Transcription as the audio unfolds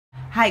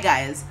Hi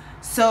guys,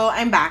 so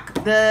I'm back.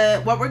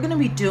 What we're gonna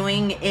be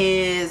doing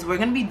is we're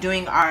gonna be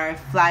doing our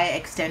fly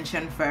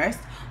extension first.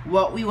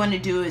 What we want to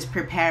do is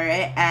prepare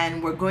it,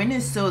 and we're going to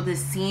sew the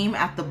seam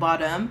at the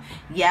bottom.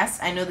 Yes,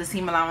 I know the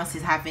seam allowance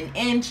is 1/2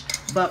 inch,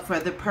 but for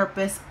the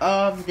purpose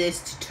of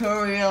this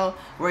tutorial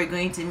we're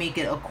going to make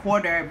it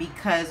 1/4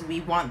 because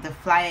we want the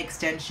fly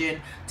extension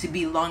to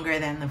be longer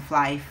than the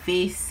fly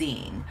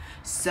facing.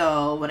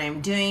 So what I'm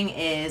doing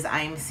is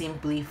I'm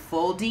simply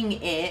folding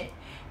it,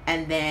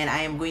 and then I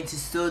am going to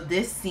sew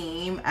this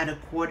seam at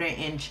 1/4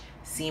 inch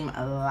seam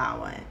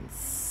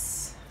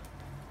allowance.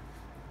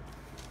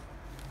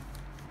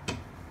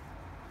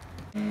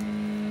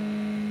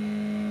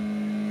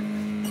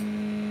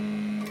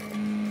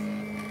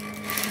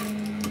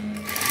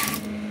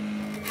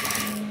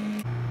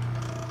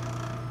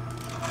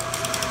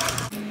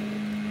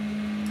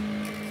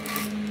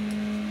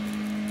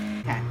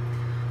 Okay,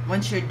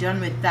 once you're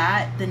done with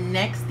that, the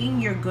next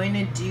thing you're going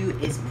to do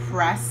is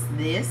press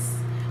this.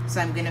 So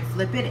I'm going to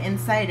flip it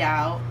inside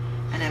out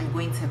and I'm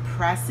going to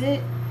press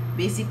it.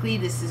 Basically,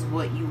 this is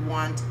what you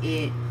want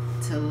it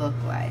to look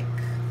like.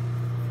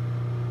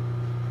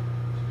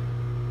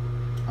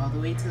 All the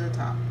way to the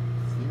top.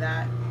 See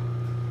that?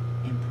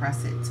 And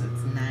press it so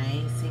it's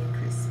nice and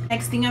crispy.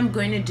 Next thing I'm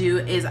going to do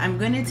is I'm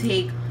going to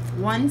take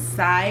one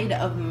side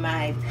of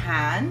my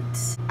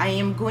pant. I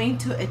am going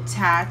to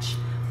attach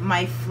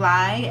my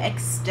fly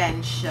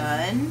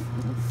extension.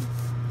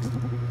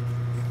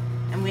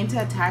 I'm going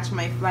to attach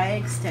my fly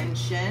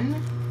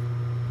extension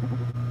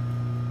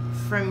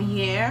from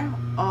here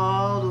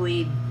all the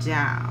way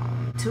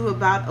down to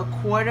about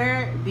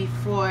 1/4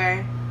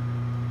 before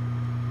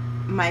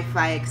my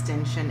fly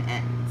extension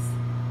ends,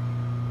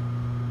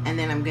 and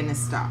then I'm gonna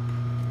stop.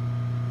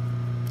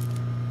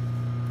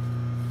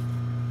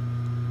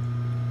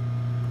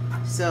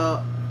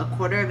 So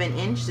 1/4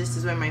 inch, this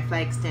is where my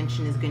fly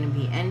extension is going to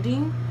be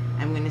ending.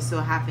 I'm going to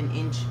sew 1/2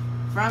 inch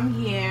from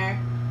here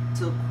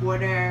to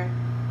 1/4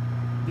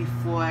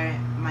 before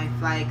my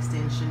fly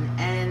extension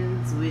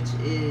ends, which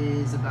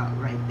is about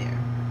right there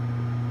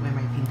where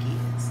my pinky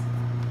is.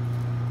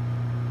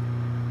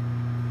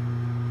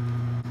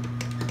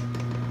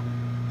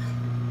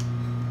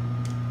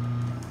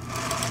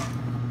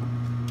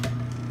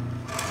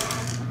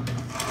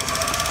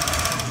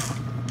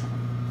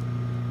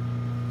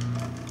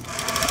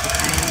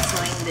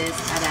 This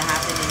at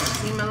 1/2 inch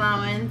seam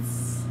allowance.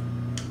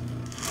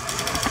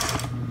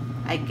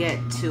 I get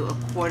to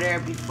 1/4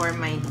 before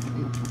my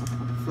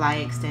fly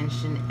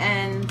extension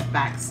ends,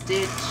 back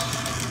stitch,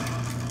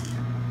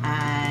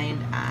 and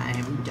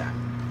I'm done.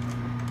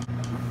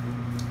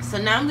 So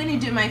now I'm going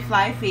to do my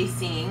fly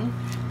facing,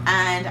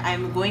 and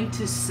I'm going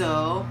to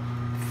sew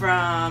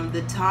from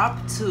the top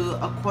to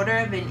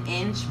 1/4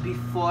 inch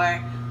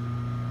before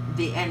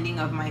the ending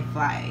of my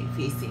fly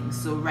facing.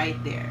 So right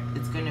there,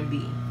 it's going to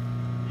be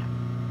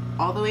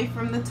all the way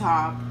from the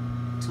top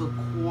to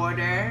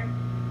 1/4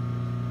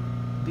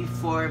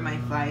 before my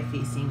fly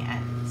facing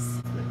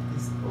ends. Flip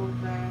this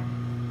over.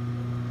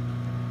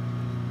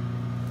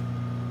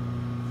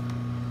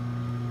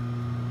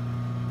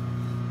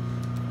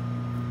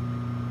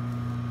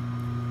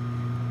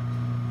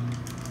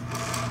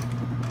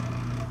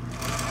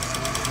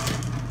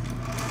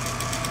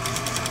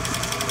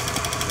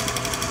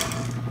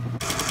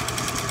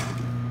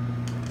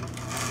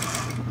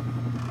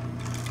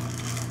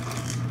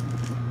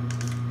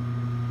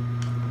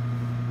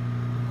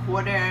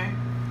 Quarter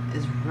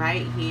is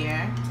right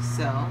here,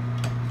 so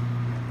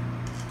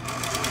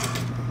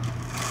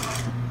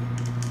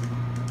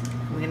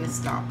we're gonna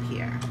stop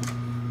here.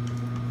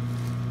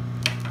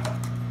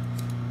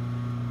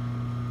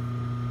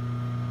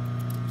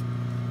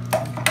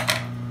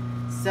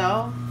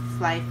 So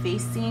fly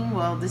facing,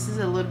 well, this is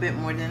a little bit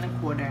more than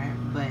 1/4,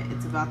 but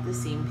it's about the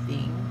same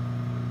thing.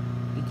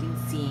 You can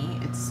see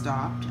it's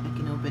stopped. I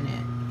can open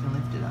it, I can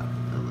lift it up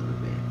a little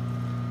bit.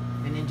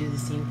 I'm going to do the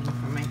same thing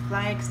for my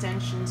fly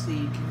extension so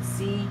you can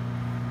see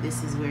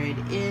this is where it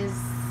is.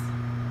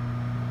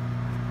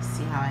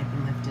 See how I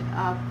can lift it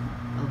up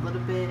a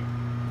little bit?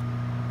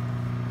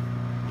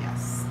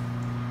 Yes.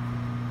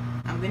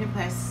 I'm going to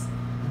press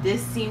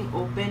this seam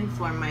open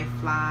for my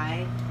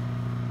fly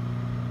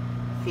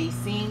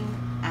facing,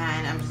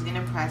 and I'm just going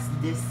to press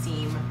this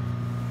seam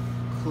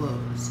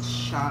closed,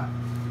 shut,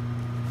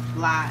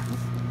 flat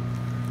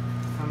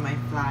for my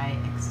fly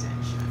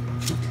extension.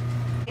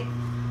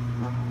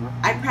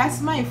 I press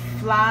my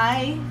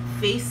fly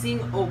facing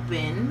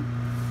open,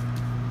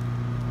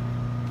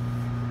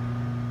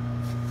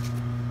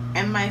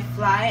 and my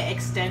fly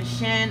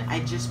extension, I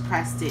just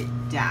pressed it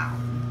down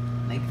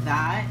like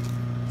that.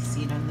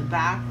 See it on the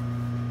back,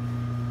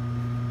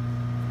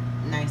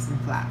 nice and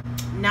flat.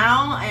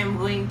 Now I'm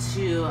going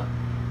to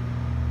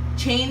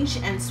change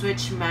and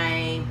switch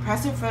my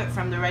presser foot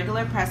from the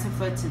regular presser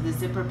foot to the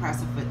zipper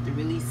presser foot, the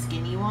really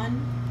skinny one.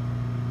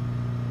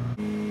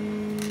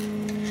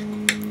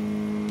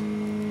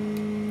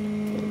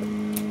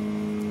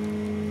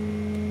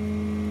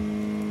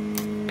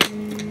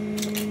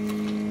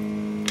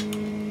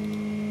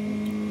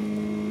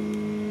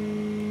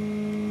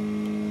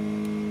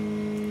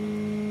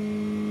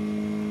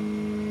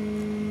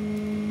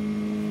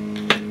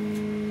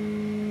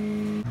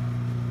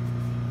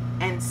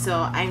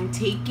 So I'm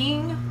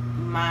taking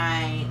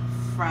my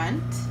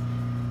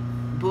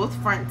both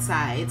front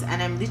sides,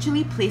 and I'm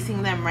literally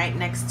placing them right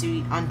next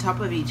to on top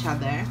of each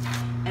other.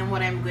 And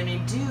what I'm going to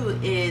do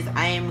is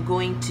I am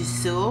going to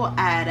sew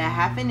at a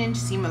 1/2 inch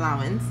seam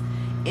allowance.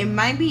 It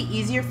might be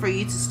easier for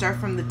you to start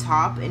from the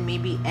top and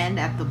maybe end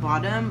at the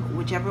bottom.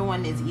 Whichever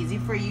one is easy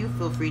for you,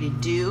 feel free to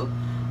do.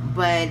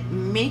 But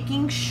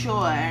making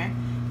sure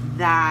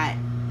that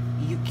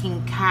you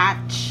can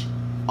catch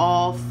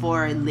all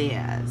 4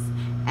 layers.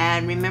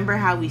 And remember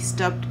how we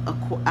stopped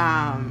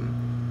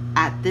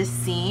at this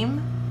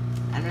seam.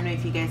 I don't know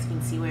if you guys can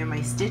see where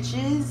my stitch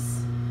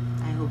is.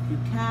 I hope you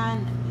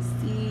can. Let me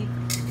see if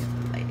I can get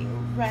the lighting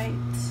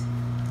right.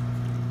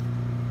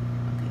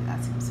 Okay,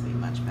 that seems to be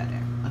much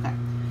better. Okay,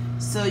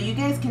 so you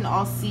guys can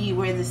all see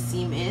where the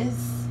seam is,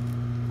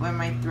 where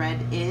my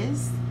thread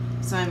is.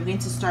 So I'm going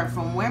to start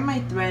from where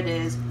my thread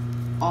is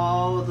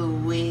all the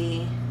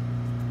way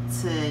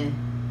to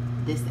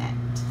this end.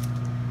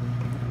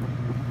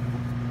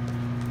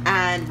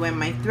 And where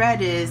my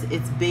thread is,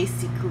 it's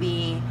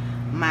basically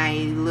my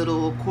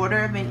little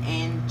 1/4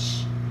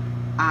 inch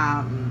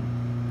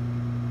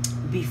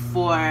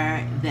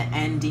before the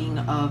ending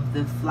of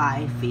the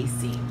fly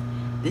facing.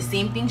 The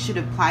same thing should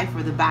apply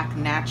for the back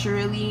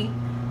naturally.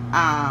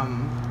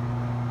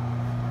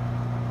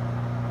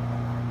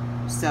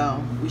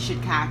 So we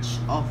should catch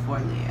all 4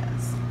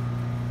 layers.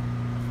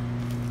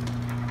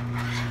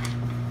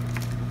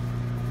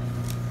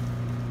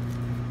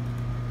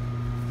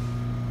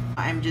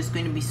 I'm just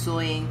going to be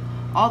sewing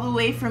all the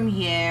way from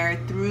here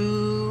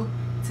through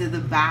to the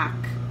back.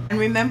 And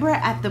remember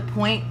at the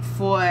point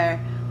for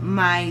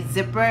my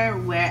zipper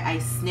where I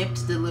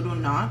snipped the little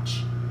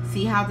notch,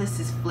 see how this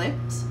is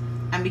flipped?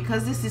 And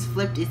because this is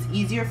flipped, it's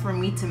easier for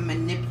me to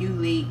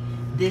manipulate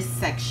this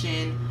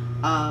section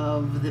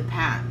of the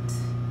pant.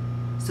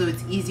 So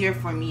it's easier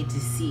for me to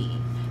see.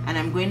 And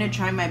I'm going to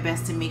try my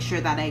best to make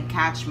sure that I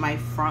catch my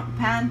front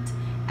pant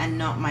and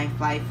not my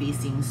fly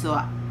facing.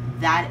 So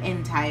that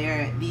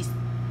entire,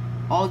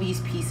 all these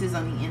pieces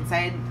on the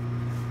inside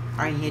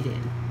are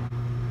hidden.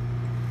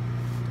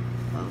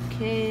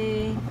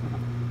 Okay,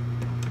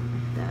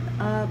 that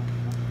up,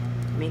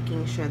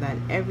 making sure that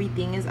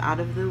everything is out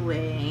of the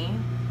way.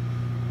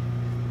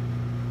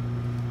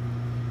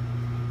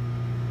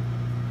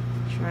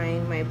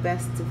 Trying my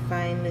best to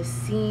find the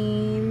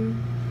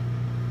seam.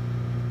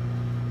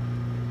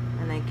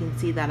 And I can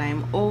see that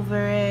I'm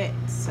over it,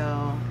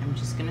 so I'm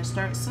just gonna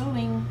start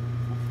sewing.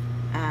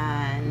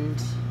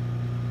 And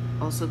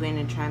also going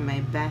to try my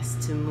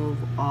best to move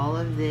all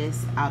of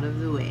this out of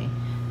the way.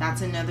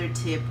 That's another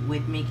tip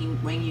with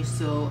when you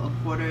sew a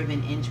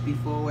 1/4 inch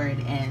before where it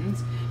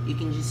ends. You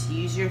can just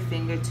use your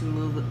finger to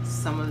move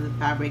some of the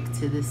fabric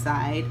to the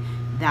side.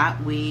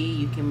 That way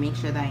you can make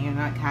sure that you're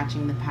not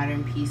catching the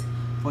pattern piece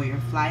for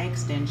your fly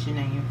extension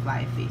and your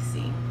fly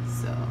facing.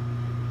 So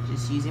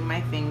just using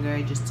my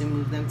finger just to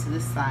move them to the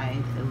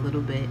side a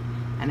little bit,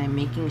 and I'm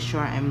making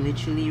sure I'm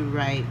literally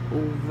right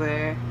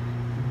over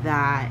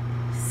that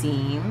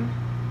seam.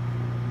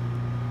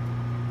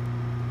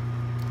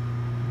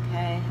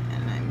 Okay,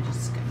 and I'm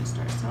just gonna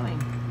start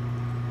sewing.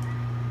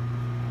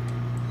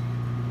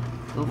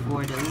 Go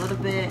forward a little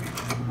bit.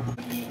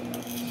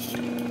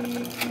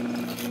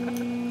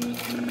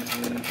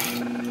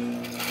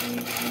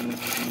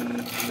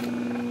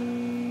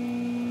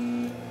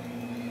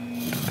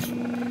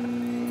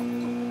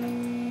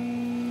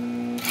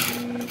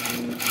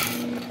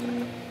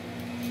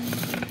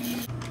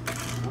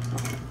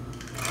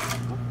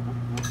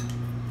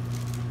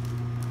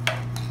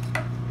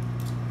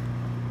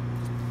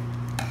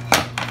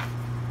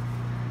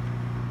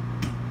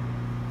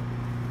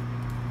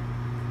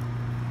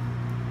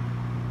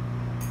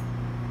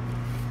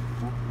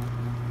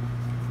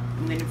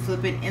 I'm going to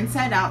flip it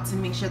inside out to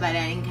make sure that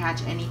I didn't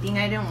catch anything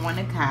I didn't want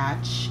to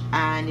catch.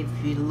 And if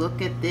you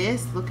look at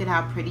this, look at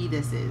how pretty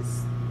this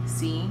is.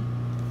 See?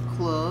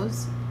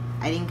 Close.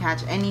 I didn't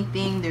catch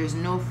anything. There's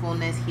no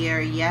fullness here.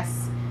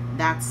 Yes,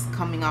 that's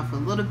coming off a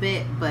little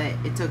bit, but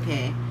it's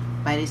okay.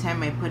 By the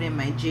time I put in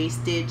my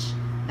J-stitch,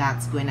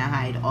 that's going to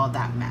hide all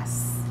that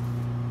mess.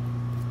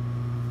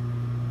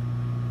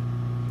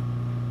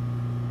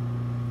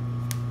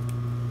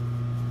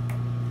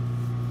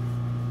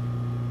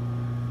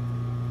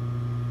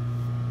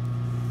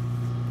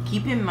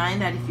 Keep in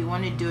mind that if you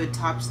want to do a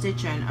top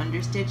stitch or an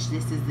understitch,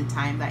 this is the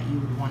time that you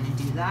would want to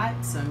do that.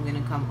 So I'm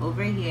going to come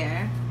over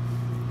here.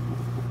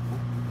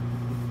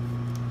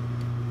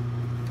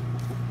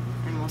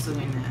 I'm also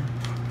going to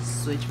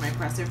switch my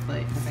presser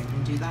foot because I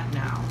can do that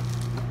now.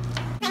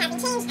 I haven't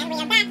changed and we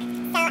are back,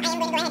 so I am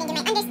going to go ahead and do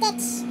my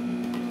understitch.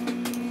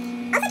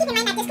 Also keep in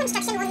mind that this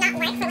construction will not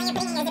work for when you're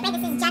putting in your zipper.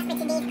 This is just for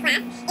today's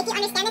class. If you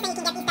understand this and you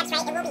can get these steps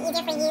right, it will be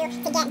easier for you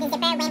to get the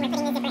zipper when we're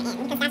putting the zipper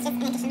in, because that's just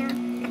an additional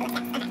couple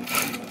of steps.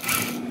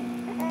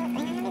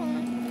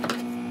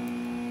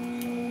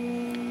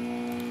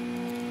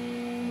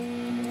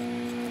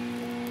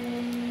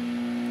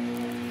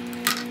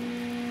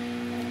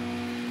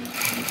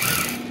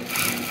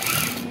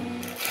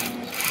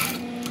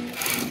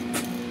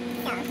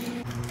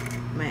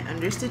 Okay.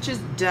 understitch is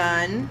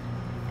done,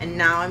 and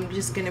now I'm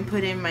just gonna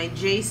put in my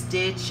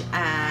J-stitch,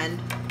 and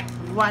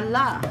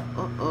voila.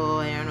 Uh-oh,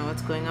 I don't know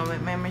what's going on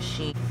with my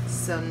machine.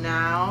 So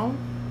now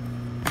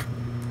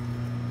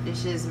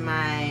this is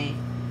my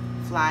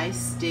fly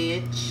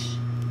stitch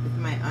with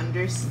my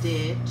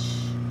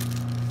understitch,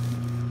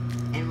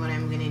 and what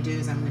I'm gonna do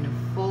is I'm gonna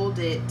fold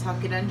it,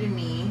 tuck it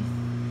underneath,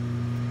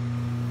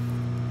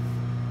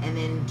 and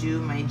then do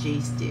my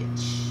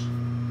J-stitch.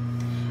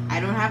 I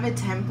don't have a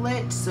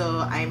template, so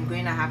I'm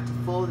going to have to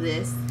fold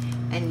this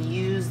and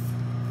use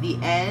the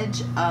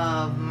edge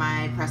of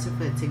my presser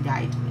foot to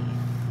guide me.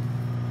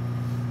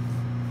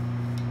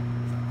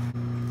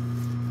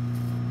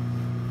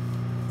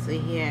 So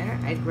here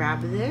I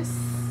grab this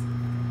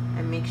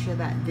and make sure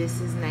that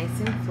this is nice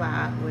and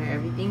flat where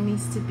everything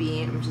needs to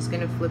be. I'm just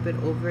going to flip it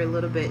over a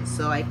little bit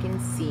so I can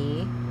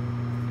see,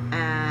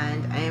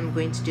 and I am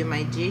going to do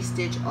my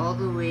J-stitch all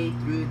the way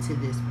through to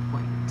this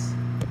point.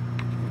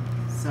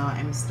 So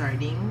I'm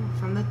starting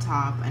from the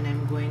top and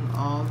I'm going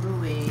all the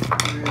way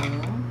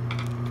through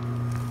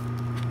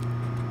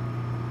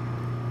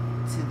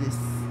to this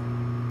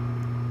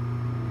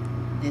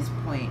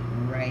point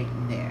right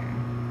there.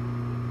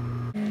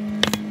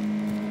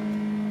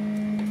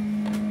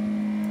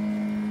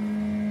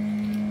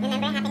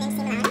 Remember, half an inch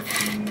seam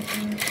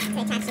allowance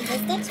to attach the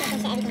J-stitch, making sure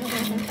everything is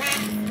nice and flat.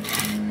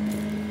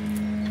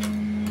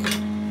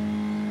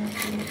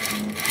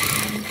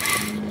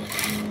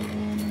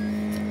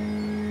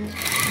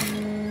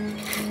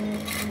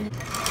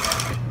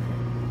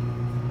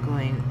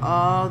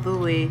 All the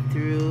way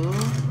through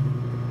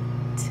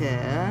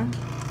to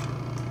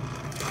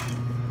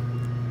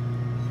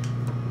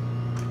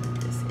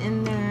this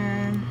in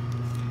there,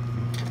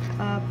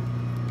 up.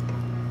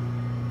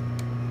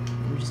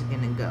 I'm just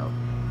gonna go,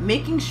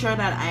 making sure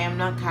that I am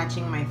not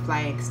catching my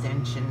fly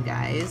extension,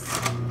 guys.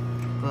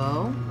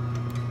 Go,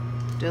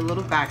 do a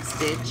little back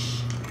stitch.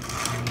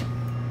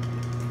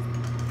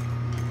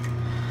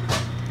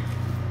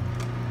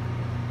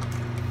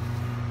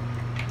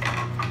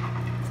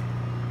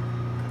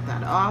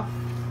 Off,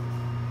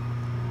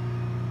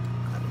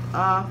 cut it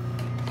off.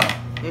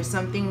 There's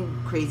something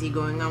crazy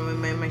going on with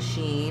my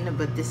machine,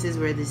 but this is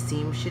where the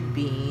seam should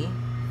be.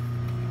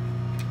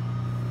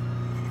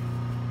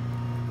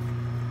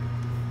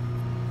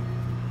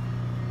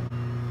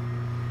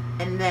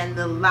 And then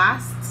the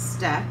last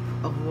step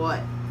of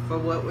what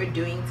we're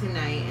doing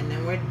tonight, and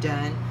then we're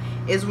done,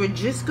 is we're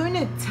just going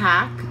to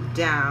tack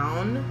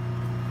down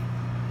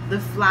the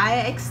fly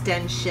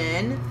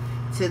extension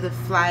to the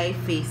fly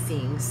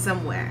facing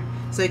somewhere.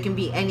 So it can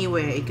be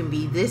anywhere. It can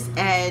be this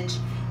edge,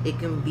 it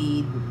can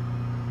be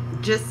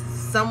just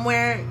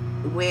somewhere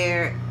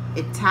where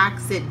it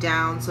tacks it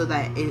down so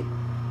that it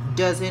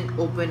doesn't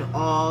open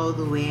all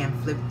the way and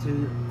flip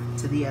through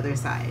to the other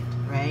side,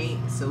 right?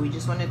 So we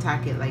just want to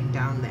tack it like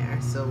down there.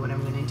 So what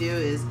I'm going to do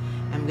is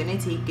I'm going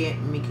to take it,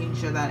 making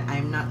sure that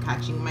I'm not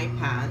catching my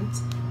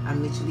pant.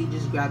 I'm literally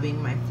just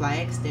grabbing my fly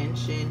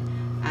extension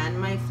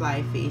and my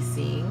fly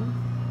facing.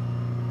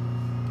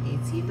 You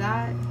see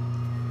that?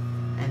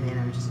 And then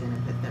I'm just going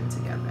to put them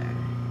together.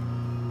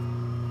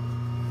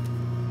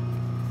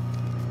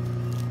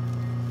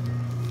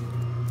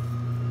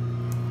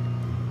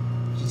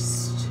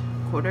 Just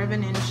 1/4 of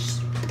an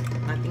inch,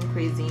 nothing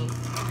crazy.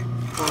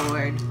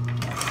 Forward,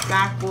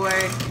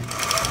 backward,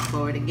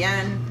 forward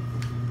again.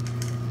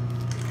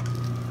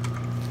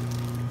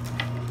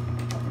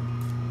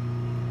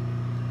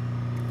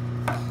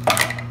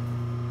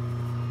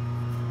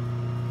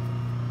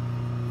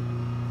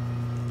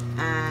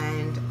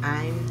 And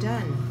I'm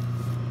done.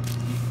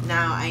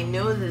 Now I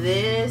know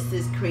this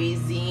is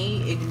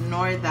crazy,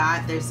 ignore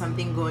that, there's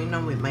something going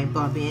on with my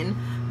bobbin,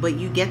 but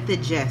you get the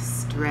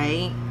gist,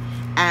 right?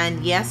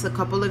 And yes, a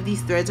couple of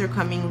these threads are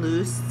coming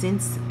loose.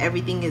 Since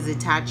everything is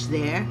attached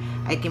there,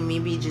 I can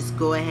maybe just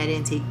go ahead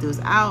and take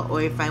those out,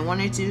 or if I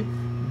wanted to,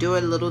 do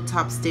a little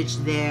top stitch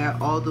there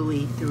all the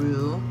way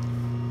through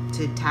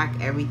to tack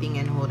everything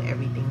and hold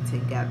everything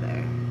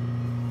together.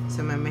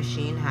 So my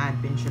machine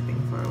had been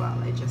tripping for a while,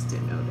 I just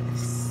didn't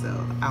notice,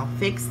 so I'll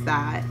fix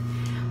that.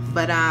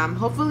 But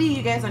hopefully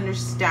you guys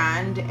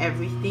understand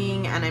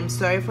everything, and I'm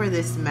sorry for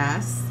this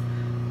mess.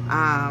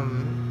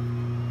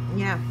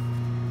 Yeah,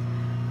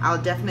 I'll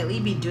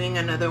definitely be doing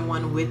another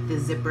one with the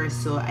zipper,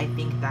 so I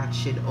think that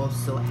should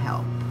also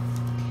help.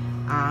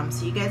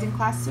 See you guys in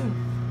class soon.